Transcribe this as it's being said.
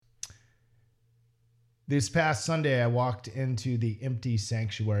This past Sunday, I walked into the empty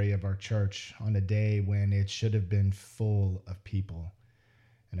sanctuary of our church on a day when it should have been full of people,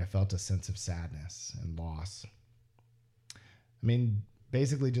 and I felt a sense of sadness and loss.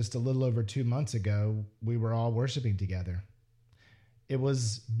 Basically just a little over 2 months ago, we were all worshiping together. It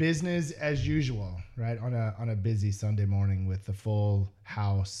was business as usual, right? On a busy Sunday morning with the full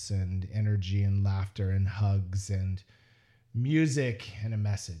house and energy and laughter and hugs and music and a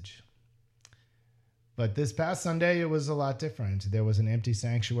message. But this past Sunday, it was a lot different. There was an empty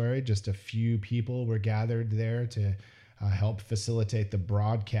sanctuary. Just a few people were gathered there to help facilitate the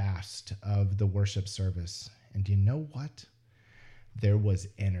broadcast of the worship service. And you know what? There was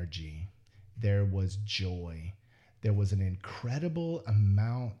energy. There was joy. There was an incredible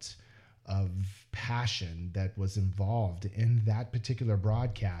amount of passion that was involved in that particular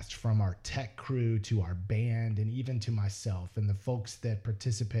broadcast, from our tech crew to our band and even to myself and the folks that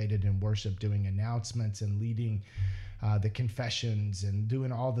participated in worship, doing announcements and leading the confessions and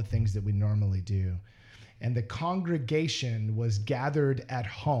doing all the things that we normally do. And the congregation was gathered at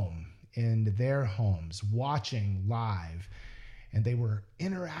home in their homes, watching live. And they were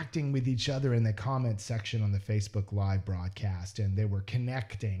interacting with each other in the comment section on the Facebook Live broadcast. And they were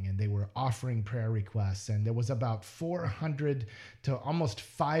connecting and they were offering prayer requests. And there was about 400 to almost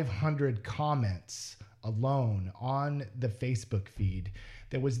 500 comments alone on the Facebook feed.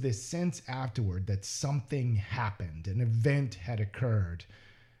 There was this sense afterward that something happened, an event had occurred,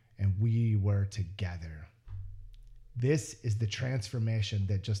 and we were together. This is the transformation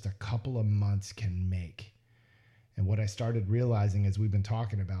that just a couple of months can make. And what I started realizing, as we've been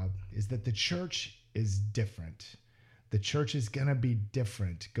talking about, is that the church is different. The church is going to be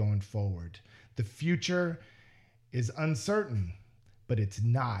different going forward. The future is uncertain, but it's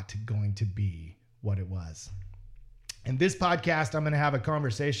not going to be what it was. In this podcast, I'm going to have a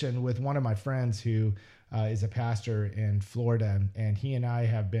conversation with one of my friends who is a pastor in Florida, and he and I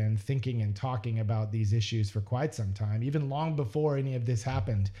have been thinking and talking about these issues for quite some time, even long before any of this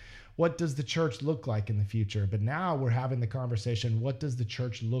happened. What does the church look like in the future? But now we're having the conversation, what does the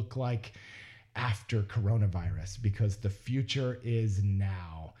church look like after coronavirus? Because the future is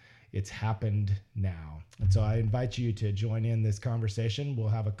now. It's happened now. And so I invite you to join in this conversation. We'll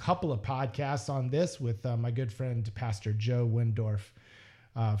have a couple of podcasts on this with my good friend, Pastor Joe Windorf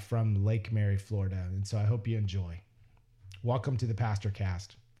from Lake Mary, Florida. And so I hope you enjoy. Welcome to the Pastor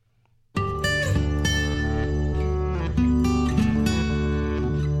Cast.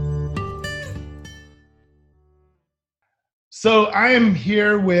 So I am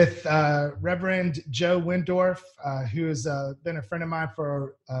here with Reverend Joe Windorf, who has been a friend of mine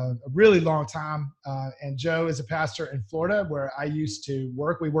for a really long time. And Joe is a pastor in Florida where I used to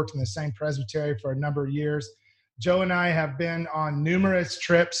work. We worked in the same presbytery for a number of years. Joe and I have been on numerous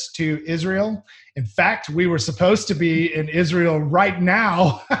trips to Israel. In fact, we were supposed to be in Israel right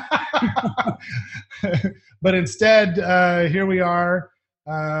now. But instead, here we are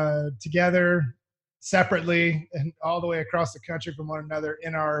together, separately and all the way across the country from one another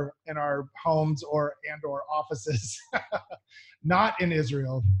in our homes or offices, not in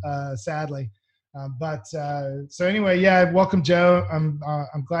Israel, sadly. So anyway, yeah, welcome, Joe.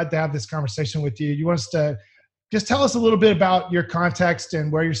 I'm glad to have this conversation with you. You want us to just tell us a little bit about your context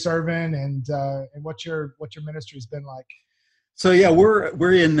and where you're serving and what your ministry's been like. So yeah,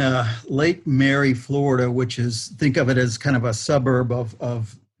 we're in Lake Mary, Florida, which is, think of it as kind of a suburb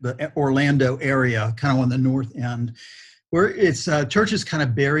of the Orlando area, kind of on the north end, where it's church is kind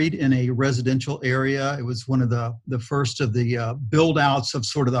of buried in a residential area. It was one of the first of the build outs of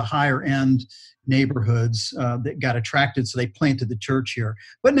sort of the higher end neighborhoods that got attracted. So they planted the church here.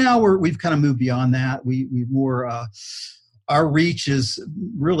 But now we've kind of moved beyond that. We more our reach is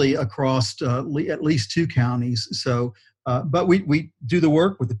really across at least 2 counties. So, but we do the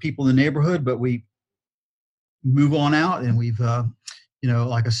work with the people in the neighborhood, but we move on out, and we've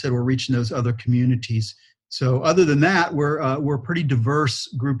like I said, we're reaching those other communities. So other than that, we're a pretty diverse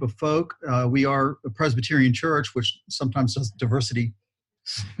group of folk. We are a Presbyterian church, which sometimes does diversity.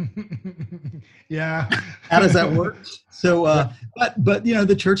 Yeah. How does that work? So, but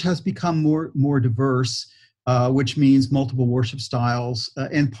the church has become more diverse, which means multiple worship styles.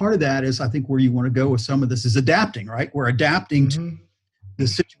 And part of that is, I think, where you want to go with some of this is adapting, right? We're adapting to the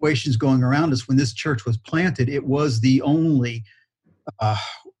situations going around us. When this church was planted, it was the only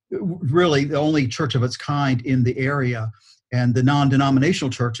really the only church of its kind in the area, and the non-denominational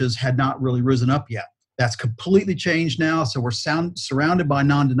churches had not really risen up yet. That's completely changed now. So we're surrounded by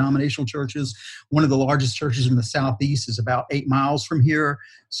non-denominational churches. One of the largest churches in the Southeast is about 8 miles from here.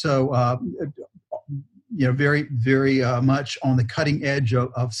 So very, very much on the cutting edge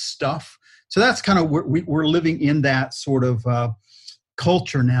of stuff. So that's kind of where we're living in that sort of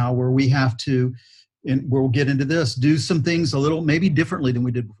culture now, where we have to, and we'll get into this, do some things a little maybe differently than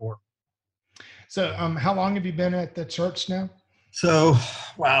we did before. So how long have you been at the church now? So,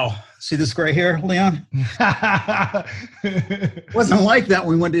 wow. See this gray hair, Leon? Wasn't like that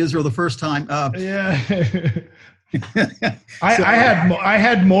when we went to Israel the first time. Yeah. I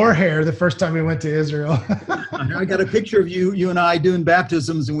had more hair the first time we went to Israel. I got a picture of you and I doing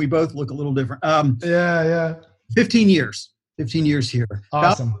baptisms, and we both look a little different. Yeah. 15 years here.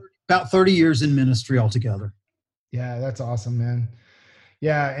 Awesome. About 30 years in ministry altogether. Yeah, that's awesome, man.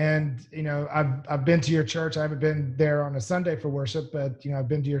 Yeah, and I've been to your church. I haven't been there on a Sunday for worship, but I've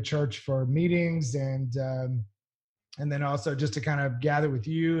been to your church for meetings and then also just to kind of gather with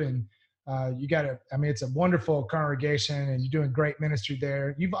you. And it's a wonderful congregation, and you're doing great ministry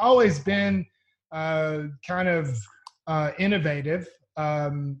there. You've always been kind of innovative.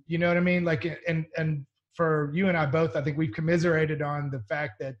 You know what I mean? Like, and for you and I both, I think we've commiserated on the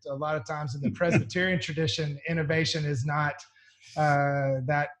fact that a lot of times in the Presbyterian tradition, innovation is not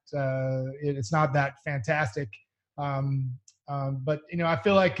it's not that fantastic. But I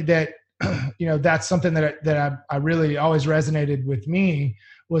feel like that, that's something that I really always resonated with me,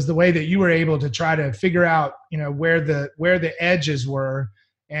 was the way that you were able to try to figure out, where the edges were,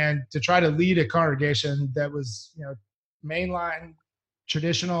 and to try to lead a congregation that was, mainline,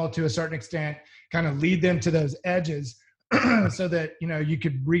 traditional to a certain extent, kind of lead them to those edges so that, you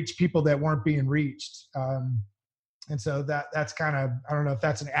could reach people that weren't being reached. And so that's kind of, I don't know if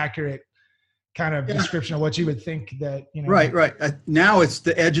that's an accurate kind of description of what you would think that, Right. Now it's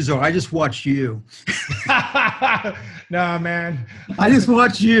the edges are, I just watch you. No, man. I just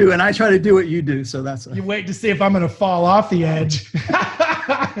watch you and I try to do what you do. So you wait to see if I'm going to fall off the edge.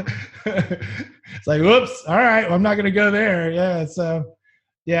 It's like, whoops. All right. Well, I'm not going to go there. Yeah.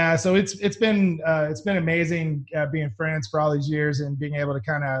 So it's been amazing being friends for all these years and being able to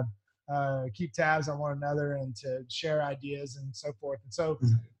kind of keep tabs on one another and to share ideas and so forth. And so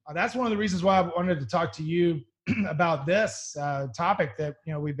that's one of the reasons why I wanted to talk to you about this topic that,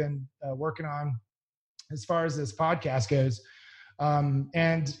 we've been working on as far as this podcast goes.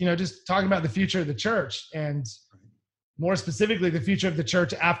 And, just talking about the future of the church, and more specifically, the future of the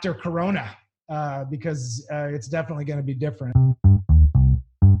church after Corona, because it's definitely going to be different.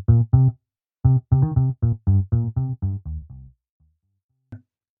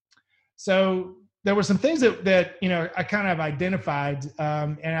 So there were some things that I kind of identified,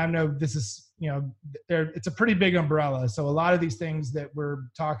 and I know this is, it's a pretty big umbrella. So a lot of these things that we're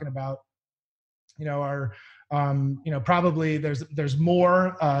talking about, are, probably there's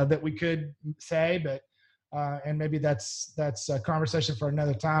more that we could say, but and maybe that's a conversation for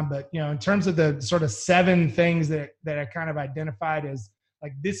another time. But in terms of the sort of 7 things that I kind of identified as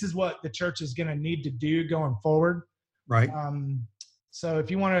like, this is what the church is going to need to do going forward. Right. So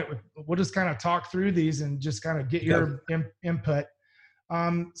if you want to, we'll just kind of talk through these and just kind of get your input.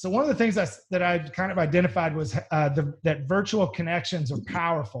 So one of the things that I kind of identified was that virtual connections are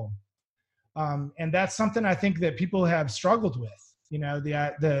powerful. And that's something I think that people have struggled with,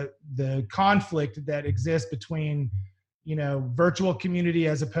 the conflict that exists between, virtual community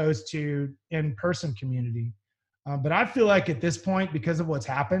as opposed to in-person community. But I feel like at this point, because of what's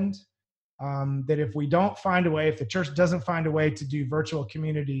happened, that if the church doesn't find a way to do virtual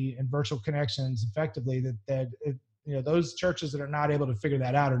community and virtual connections effectively, those churches that are not able to figure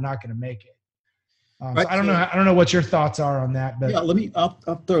that out are not going to make it. Right. So I don't know what your thoughts are on that, but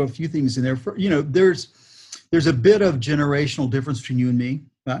I'll throw a few things in there. There's a bit of generational difference between you and me,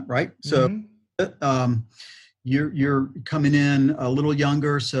 right? So, you're coming in a little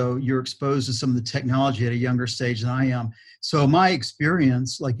younger, so you're exposed to some of the technology at a younger stage than I am. So my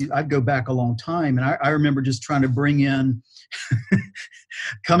experience, I'd go back a long time, and I remember just trying to bring in,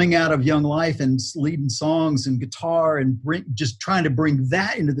 coming out of young life and leading songs and guitar and just trying to bring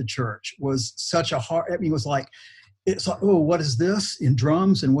that into the church was such a hard. I mean, it's like, oh, what is this in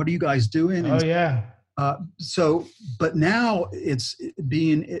drums, and what are you guys doing? And, but now it's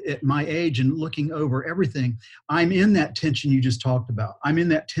being at my age and looking over everything. I'm in that tension you just talked about. I'm in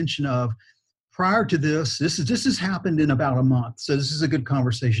that tension of, prior to this has happened in about a month. So this is a good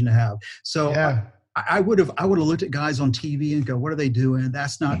conversation to have. So I would have looked at guys on TV and go, what are they doing?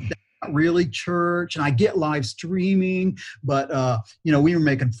 That's not really church. And I get live streaming, but we were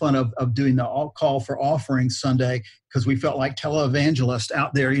making fun of doing the call for offering Sunday because we felt like televangelists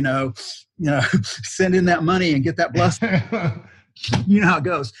out there, send in that money and get that blessing. You know how it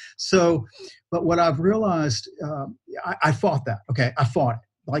goes. So, but what I've realized, I fought that. Okay. I fought it.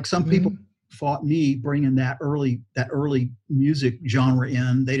 Like some people fought me bringing that early music genre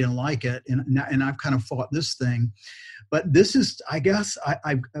in. They didn't like it, and I've kind of fought this thing. But this is, I guess,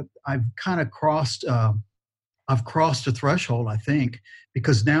 I've kind of crossed. I've crossed a threshold, I think,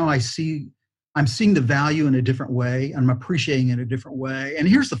 because now I'm seeing the value in a different way. I'm appreciating it in a different way. And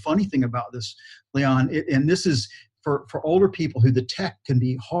here's the funny thing about this, Leon, and this is for older people who the tech can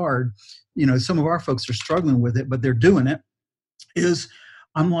be hard. Some of our folks are struggling with it, but they're doing it. Is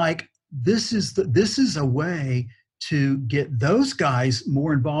I'm like, this is a way to get those guys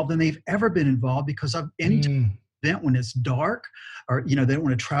more involved than they've ever been involved, because of any event when it's dark, or they don't want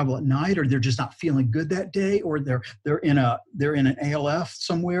to travel at night, or they're just not feeling good that day, or they're in an ALF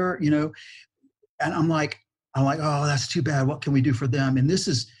somewhere, and I'm like, oh, that's too bad. What can we do for them? And this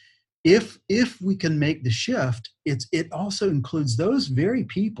is, if we can make the shift, it also includes those very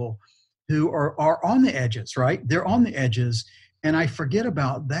people who are on the edges, right? They're on the edges, and I forget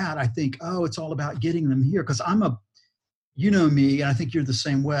about that. I think, oh, it's all about getting them here, because you know me, and I think you're the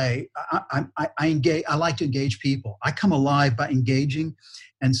same way. I engage. I like to engage people. I come alive by engaging,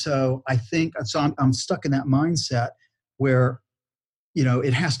 and so I think I'm stuck in that mindset where,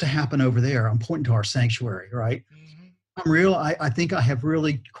 it has to happen over there. I'm pointing to our sanctuary, right? Mm-hmm. I think I have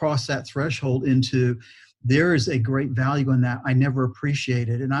really crossed that threshold into, there is a great value in that. I never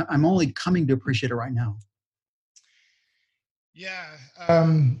appreciated, and I'm only coming to appreciate it right now. Yeah.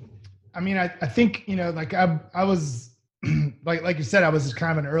 I think, like I was, like you said, I was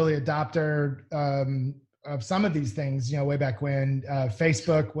kind of an early adopter of some of these things, way back when,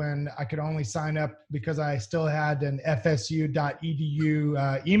 Facebook, when I could only sign up because I still had an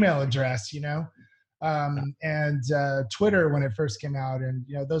fsu.edu email address, and Twitter when it first came out, and,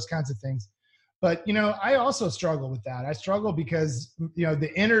 those kinds of things. But, I also struggle with that. I struggle because,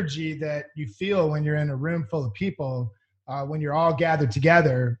 the energy that you feel when you're in a room full of people, when you're all gathered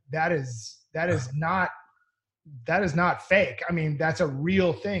together, that is not fake. I mean, that's a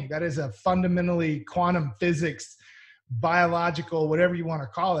real thing. That is a fundamentally quantum physics, biological, whatever you want to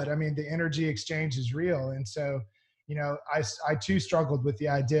call it. I mean, the energy exchange is real. And so, I too struggled with the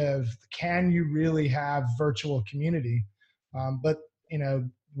idea of, can you really have virtual community? But,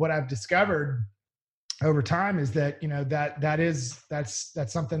 what I've discovered over time is that,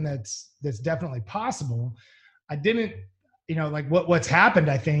 that's something that's definitely possible. I didn't, what's happened,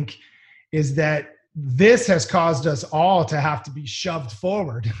 I think, is that this has caused us all to have to be shoved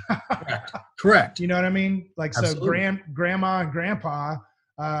forward. Correct. You know what I mean? Like, Absolutely. So grandma and grandpa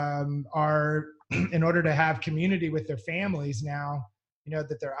are, in order to have community with their families now,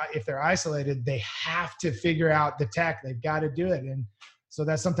 that if they're isolated, they have to figure out the tech. They've got to do it. And so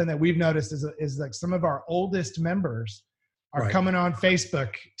that's something that we've noticed is like some of our oldest members are coming on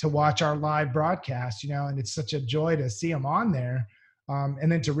Facebook to watch our live broadcast, and it's such a joy to see them on there. And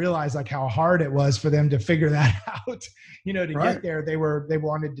then to realize like how hard it was for them to figure that out, to get there, they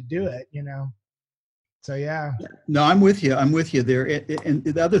wanted to do it, So, yeah. No, I'm with you there. And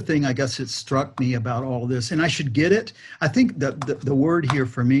the other thing, I guess, it struck me about all this, and I should get it. I think the word here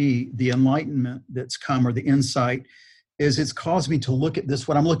for me, the enlightenment that's come, or the insight, is it's caused me to look at this,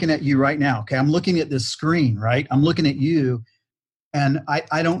 what I'm looking at you right now. Okay. I'm looking at this screen, right? I'm looking at you. And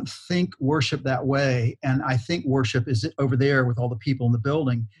I don't think worship that way. And I think worship is over there with all the people in the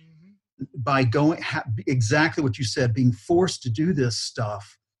building. Mm-hmm. By going, exactly what you said, being forced to do this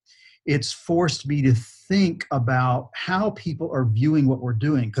stuff, it's forced me to think about how people are viewing what we're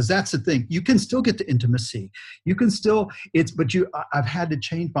doing. Because that's the thing. You can still get to intimacy. You can still, I've had to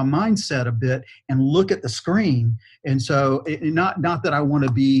change my mindset a bit and look at the screen. And so not that I want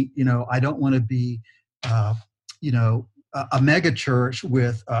to be, I don't want to be, a mega church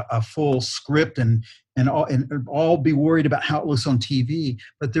with a full script and all be worried about how it looks on TV.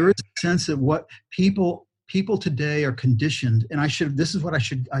 But there is a sense of what people today are conditioned. And this is what I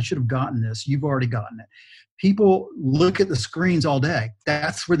should have gotten this. You've already gotten it. People look at the screens all day.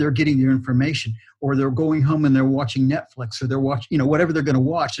 That's where they're getting their information, or they're going home and they're watching Netflix, or they're watching, whatever they're going to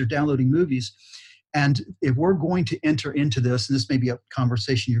watch. They're downloading movies. And if we're going to enter into this, and this may be a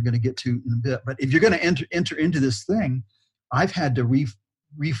conversation you're going to get to in a bit, but if you're going to enter into this thing, I've had to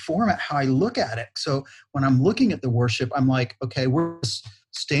reformat how I look at it. So when I'm looking at the worship, I'm like, okay, we're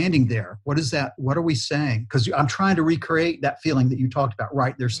standing there. What is that? What are we saying? Because I'm trying to recreate that feeling that you talked about,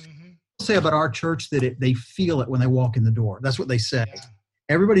 right? There's say about our church that they feel it when they walk in the door. That's what they say. Yeah.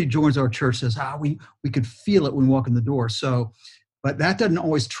 Everybody who joins our church says, we could feel it when we walk in the door. So, but that doesn't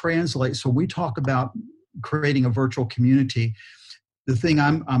always translate. So we talk about creating a virtual community. The thing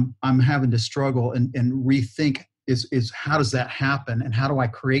I'm having to struggle and rethink is how does that happen, and how do I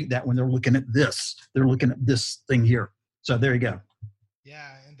create that when they're looking at this? They're looking at this thing here. So there you go.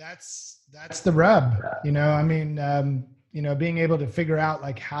 Yeah, and that's the rub, I mean, being able to figure out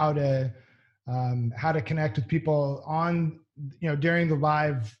like how to connect with people on, during the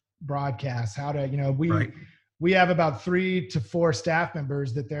live broadcast, how to, Right. we have about 3 to 4 staff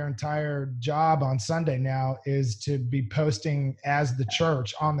members that their entire job on Sunday now is to be posting as the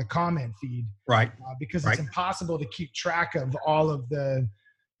church on the comment feed, Right. because Right. it's impossible to keep track of all of the,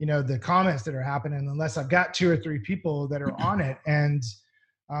 the comments that are happening unless I've got 2 or 3 people that are on it, and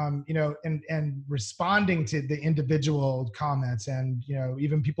and responding to the individual comments, and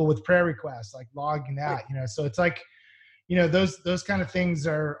even people with prayer requests, like logging that, so it's like, those kind of things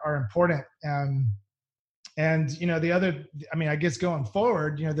are important. And the other, I mean, I guess going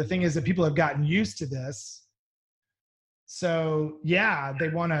forward, the thing is that people have gotten used to this, so yeah,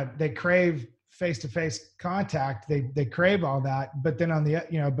 they crave face-to-face contact, they crave all that, but then on the,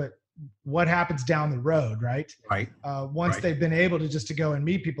 but what happens down the road, right? Right. Once Right. they've been able to just to go and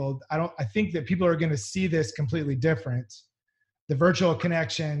meet people, I think that people are going to see this completely different. The virtual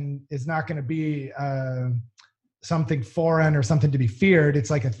connection is not going to be something foreign or something to be feared. It's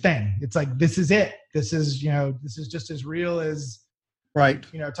like a thing. It's like, this is it. This is, this is just as real as, Right.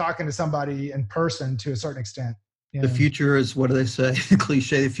 talking to somebody in person to a certain extent. The future is, what do they say? The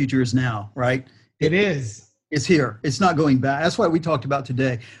cliche, the future is now, right? It is. It's here. It's not going back. That's why we talked about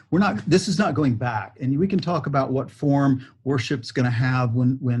today. This is not going back. And we can talk about what form worship's going to have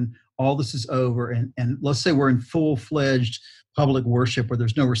when all this is over. And let's say we're in full-fledged public worship where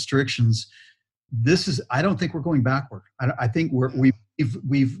there's no restrictions. I don't think we're going backward. I think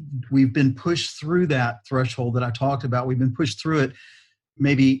we've been pushed through that threshold that I talked about. We've been pushed through it.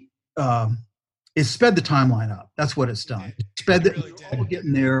 Maybe it's sped the timeline up. That's what it's done. We're all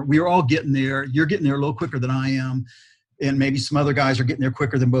getting there. We are all getting there. You're getting there a little quicker than I am, and maybe some other guys are getting there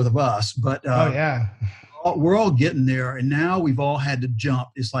quicker than both of us. But we're all getting there, and now we've all had to jump.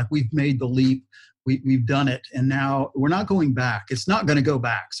 It's like we've made the leap. We've done it, and now we're not going back. It's not going to go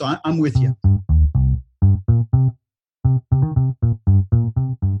back. So I'm with you.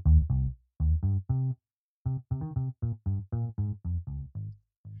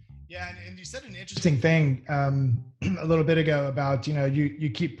 Yeah, and you said an interesting thing a little bit ago about, you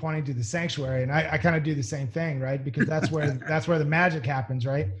keep pointing to the sanctuary, and I kind of do the same thing, right? Because that's where the magic happens,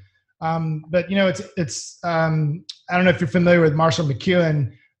 right? But it's I don't know if you're familiar with Marshall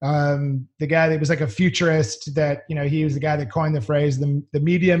McLuhan, the guy that was like a futurist, that he was the guy that coined the phrase, the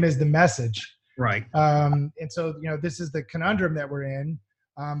medium is the message. Right. And so this is the conundrum that we're in.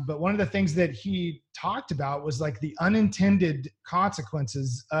 But one of the things that he talked about was like the unintended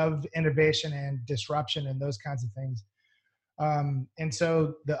consequences of innovation and disruption and those kinds of things. And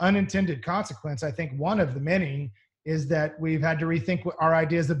so the unintended consequence, I think one of the many, is that we've had to rethink our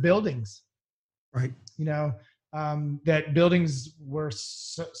ideas of buildings. Right. That buildings were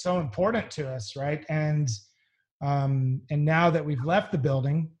so important to us, right? And now that we've left the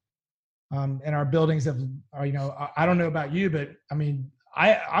building, and our buildings are, I don't know about you, but I mean,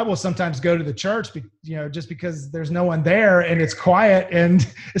 I will sometimes go to the church, just because there's no one there and it's quiet and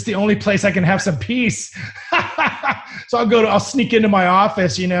it's the only place I can have some peace. So I'll sneak into my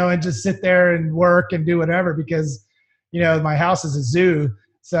office, and just sit there and work and do whatever, because, my house is a zoo.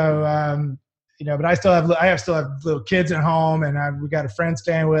 So, but I still have little kids at home, and we got a friend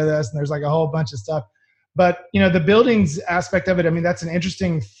staying with us, and there's like a whole bunch of stuff. But, the buildings aspect of it, I mean, that's an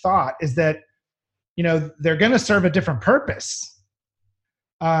interesting thought, is that, they're going to serve a different purpose.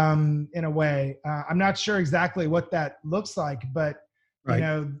 In a way, I'm not sure exactly what that looks like, but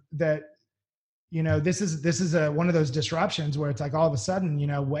right. This is one of those disruptions where it's like all of a sudden,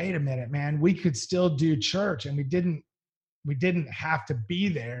 wait a minute, man, we could still do church, and we didn't have to be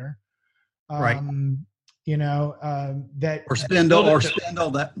there. Right. That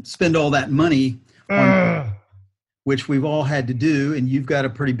spend all that money on, which we've all had to do. And you've got a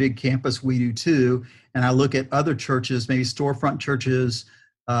pretty big campus. We do too. And I look at other churches, maybe storefront churches,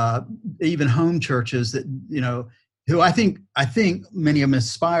 even home churches that, who I think many of them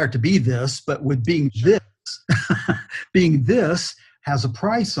aspire to be this, but with being this has a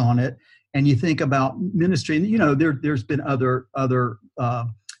price on it. And you think about ministry, and there's been other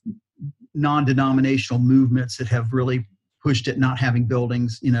non-denominational movements that have really pushed at not having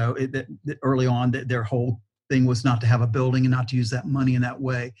buildings. That early on, that their whole thing was not to have a building and not to use that money in that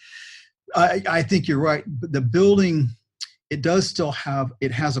way. I think you're right. But the building, it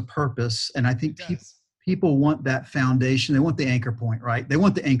has a purpose. And I think people want that foundation. They want the anchor point, right? They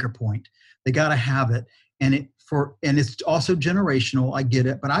want the anchor point. They got to have it. And it's also generational. I get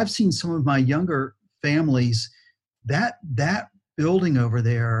it. But I've seen some of my younger families, that building over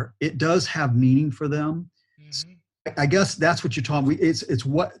there, it does have meaning for them. Mm-hmm. I guess that's what you're talking. It's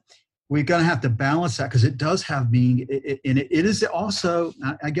what we're going to have to balance that, because it does have meaning, and it is also.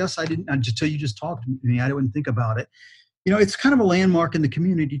 I guess I didn't until you just talked to me. I didn't think about it. It's kind of a landmark in the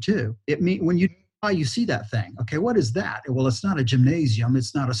community too. When you see that thing. Okay, what is that? Well, it's not a gymnasium.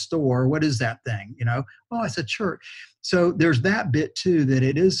 It's not a store. What is that thing? Oh, it's a church. So there's that bit too, that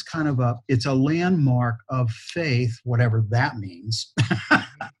it is kind of it's a landmark of faith, whatever that means.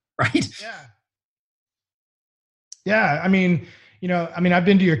 Right? Yeah. Yeah. I mean, I've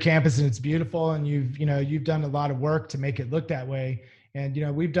been to your campus and it's beautiful, and you've done a lot of work to make it look that way. And,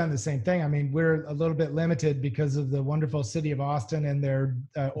 we've done the same thing. I mean, we're a little bit limited because of the wonderful city of Austin and their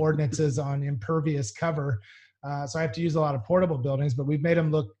ordinances on impervious cover. So I have to use a lot of portable buildings, but we've made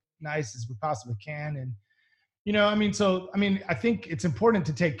them look nice as we possibly can. And, I think it's important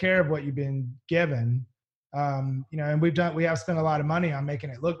to take care of what you've been given. And we have spent a lot of money on making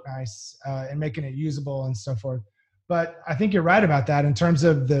it look nice and making it usable and so forth. But I think you're right about that in terms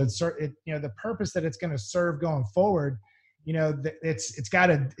of the purpose that it's going to serve going forward.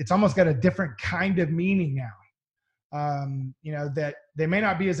 It's almost got a different kind of meaning now. That they may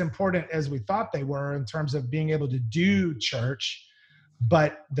not be as important as we thought they were in terms of being able to do church,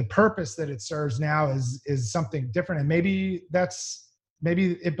 but the purpose that it serves now is something different. And maybe it's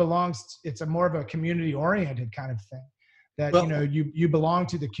a more of a community oriented kind of thing that, you belong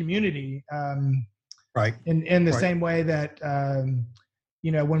to the community, right. In the same way that,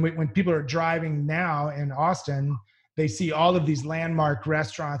 when people are driving now in Austin, they see all of these landmark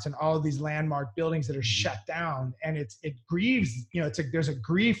restaurants and all of these landmark buildings that are shut down, and it grieves. There's a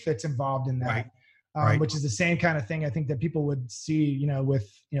grief that's involved in that, right. Which is the same kind of thing I think that people would see.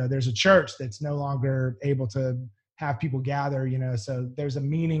 There's a church that's no longer able to have people gather. So there's a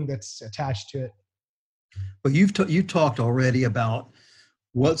meaning that's attached to it. Well, you've talked already about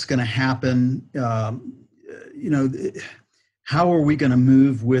what's going to happen. How are we going to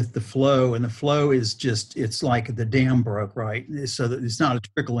move with the flow? And the flow is it's like the dam broke, right? So that it's not a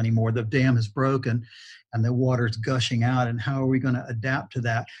trickle anymore. The dam is broken and the water's gushing out. And how are we going to adapt to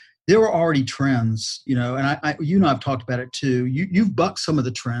that? There were already trends, and I've talked about it too. You've bucked some of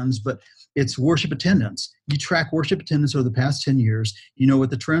the trends, but it's worship attendance. You track worship attendance over the past 10 years. You know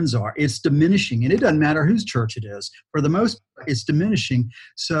what the trends are. It's diminishing, and it doesn't matter whose church it is. For the most part, it's diminishing.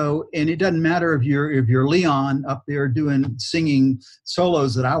 So, and it doesn't matter if you're Leon up there singing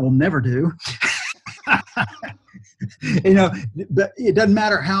solos that I will never do. But it doesn't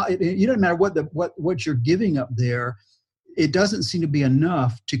matter how. It doesn't matter what you're giving up there. It doesn't seem to be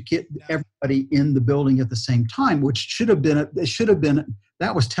enough to get everybody in the building at the same time, which should have been.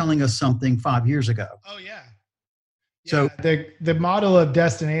 That was telling us something 5 years ago. Oh yeah. So the model of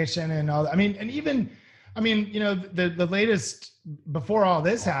destination and all. The latest, before all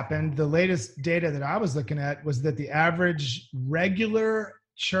this happened, the latest data that I was looking at was that the average regular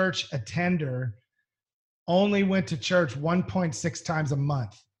church attender only went to church 1.6 times a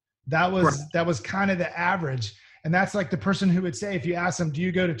month. That was kind of the average. And that's like the person who would say, if you ask them, do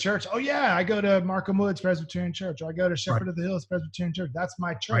you go to church? Oh yeah, I go to Markham Woods Presbyterian Church, or I go to Shepherd of the Hills Presbyterian Church. That's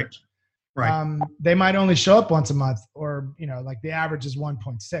my church. Right. They might only show up once a month, or, like the average is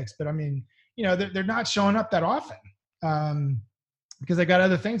 1.6, but they're not showing up that often because they got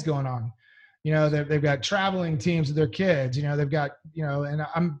other things going on. They've got traveling teams with their kids, they've got,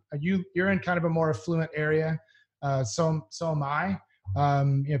 and you're in kind of a more affluent area. So am I.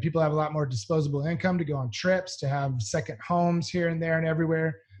 People have a lot more disposable income to go on trips, to have second homes here and there and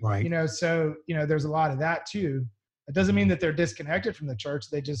everywhere. Right. So there's a lot of that too. It doesn't mean that they're disconnected from the church.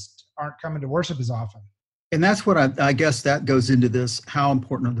 They just aren't coming to worship as often. And that's what I guess that goes into this, how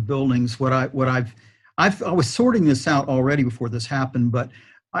important are the buildings. I was sorting this out already before this happened, but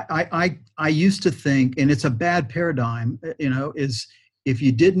I used to think, and it's a bad paradigm, is if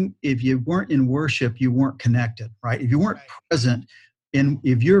you weren't in worship, you weren't connected, right? If you weren't present, and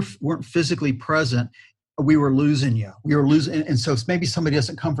if you weren't physically present, we were losing you. We were losing, and so maybe somebody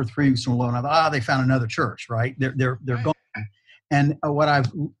doesn't come for 3 weeks in a row, and I thought, they found another church, right? They're gone. And what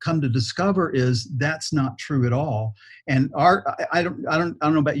I've come to discover is that's not true at all. And I don't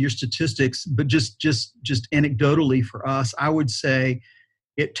know about your statistics, but just anecdotally for us, I would say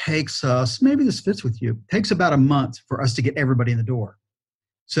it takes us, maybe this fits with you, it takes about a month for us to get everybody in the door.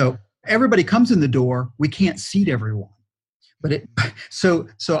 So everybody comes in the door, we can't seat everyone. But so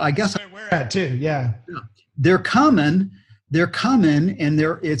I guess that's where we're at too. Yeah. They're coming, they're coming, and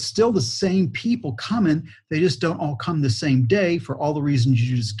it's still the same people coming. They just don't all come the same day for all the reasons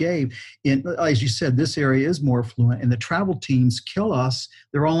you just gave. And as you said, this area is more affluent, and the travel teams kill us.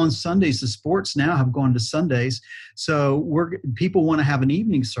 They're all on Sundays. The sports now have gone to Sundays. So people want to have an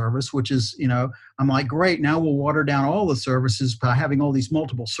evening service, which is, I'm like, great, now we'll water down all the services by having all these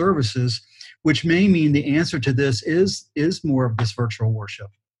multiple services, which may mean the answer to this is more of this virtual worship.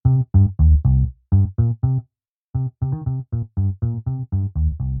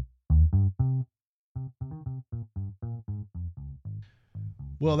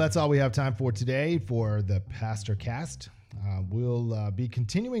 Well, that's all we have time for today for the Pastor Cast. We'll be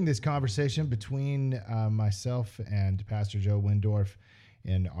continuing this conversation between myself and Pastor Joe Windorf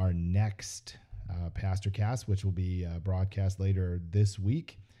in our next Pastor Cast, which will be broadcast later this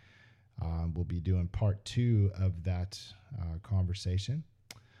week. We'll be doing part 2 of that conversation,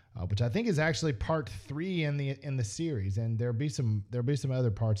 which I think is actually part 3 in the series, and there'll be some other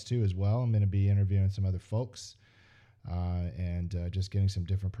parts too as well. I'm going to be interviewing some other folks. And just getting some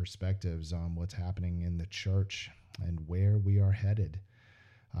different perspectives on what's happening in the church and where we are headed.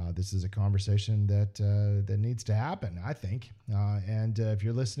 This is a conversation that needs to happen, I think. And if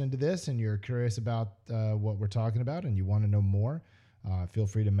you're listening to this and you're curious about what we're talking about and you want to know more, feel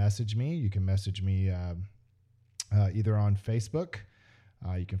free to message me. You can message me either on Facebook.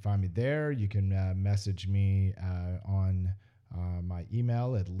 You can find me there. You can message me on my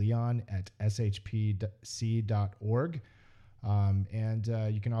email at leon@shpc.org. And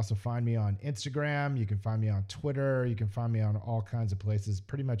you can also find me on Instagram. You can find me on Twitter. You can find me on all kinds of places.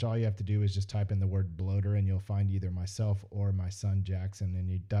 Pretty much all you have to do is just type in the word bloater and you'll find either myself or my son Jackson. And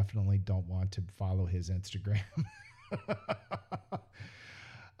you definitely don't want to follow his Instagram.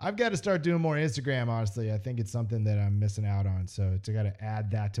 I've got to start doing more Instagram, honestly. I think it's something that I'm missing out on. So I got to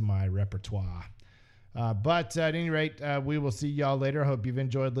add that to my repertoire. But at any rate, we will see y'all later. Hope you've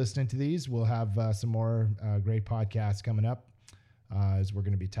enjoyed listening to these. We'll have some more great podcasts coming up as we're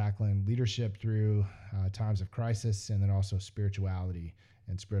going to be tackling leadership through times of crisis and then also spirituality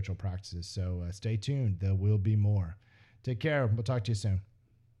and spiritual practices. So stay tuned. There will be more. Take care. We'll talk to you soon.